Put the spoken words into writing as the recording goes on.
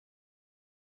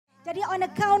Jadi on a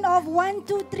count of 1,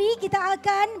 2, 3 kita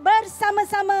akan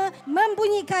bersama-sama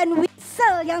membunyikan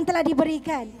whistle yang telah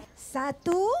diberikan. 1,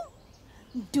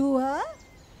 2,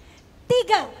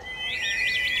 3.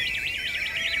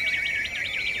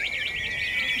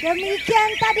 Demikian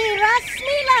tadi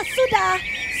rasmilah sudah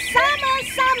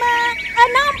sama-sama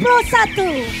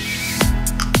 61.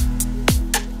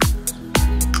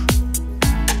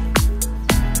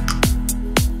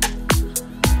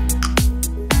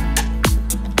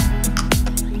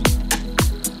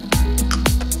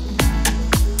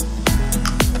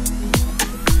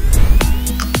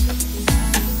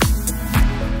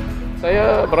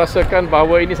 Saya merasakan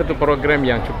bahawa ini satu program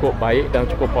yang cukup baik dan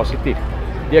cukup positif.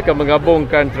 Dia akan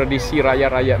menggabungkan tradisi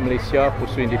rakyat-rakyat Malaysia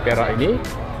khususnya di Perak ini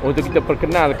untuk kita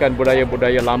perkenalkan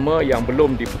budaya-budaya lama yang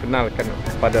belum diperkenalkan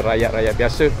kepada rakyat-rakyat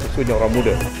biasa khususnya orang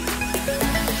muda.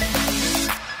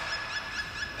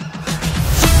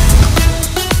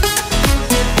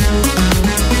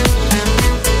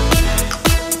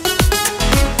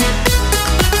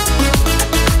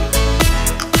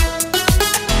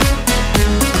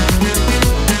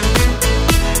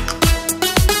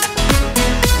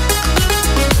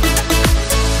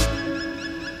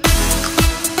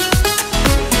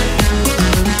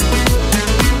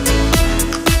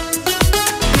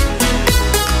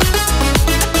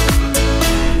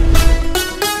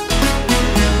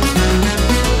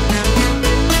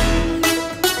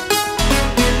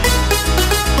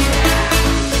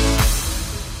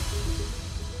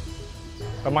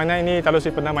 Permainan ini Talu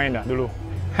saya pernah main dah dulu.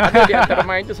 Ada di antara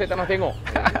main itu saya tak nak tengok.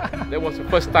 That was the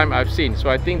first time I've seen. So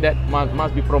I think that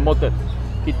must be promoted.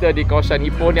 Kita di kawasan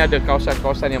Ipoh ni ada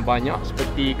kawasan-kawasan yang banyak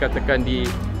seperti katakan di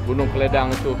Gunung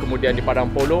Keledang tu, kemudian di Padang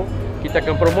Polo. Kita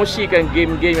akan promosikan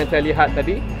game-game yang saya lihat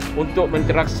tadi untuk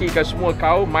menteraksikan semua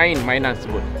kaum main mainan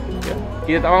tersebut. Ya.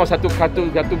 Kita tak mahu satu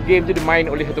game tu dimain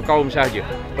oleh satu kaum sahaja.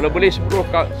 Kalau boleh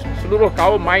seluruh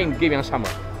kaum main game yang sama.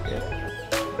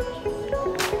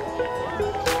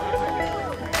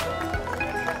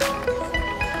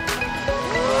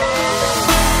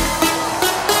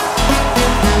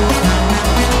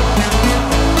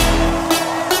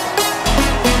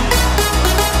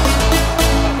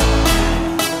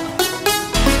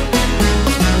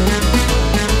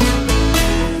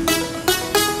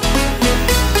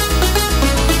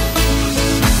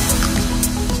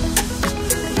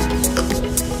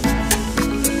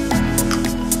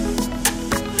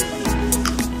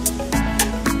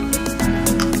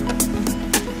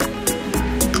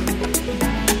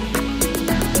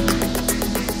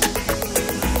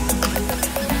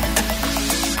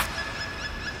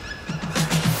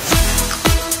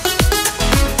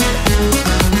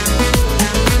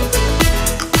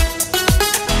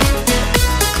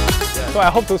 So I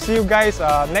hope to see you guys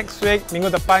next week. Minggu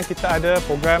depan kita ada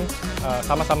program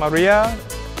sama-sama Ria.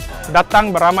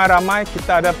 Datang beramai-ramai,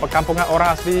 kita ada perkampungan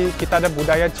orang asli, kita ada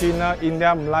budaya Cina,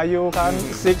 India, Melayu, kan,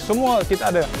 Sikh, semua kita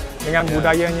ada dengan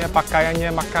budayanya, pakaiannya,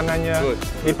 makanannya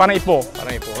di Padang Ipoh.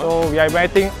 So we are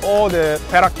inviting all the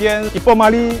Perakians, Ipoh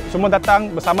Mali, semua datang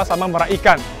bersama-sama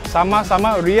meraihkan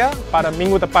sama-sama Ria pada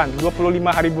minggu depan 25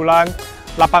 hari bulan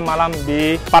 8 malam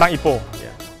di Padang Ipoh.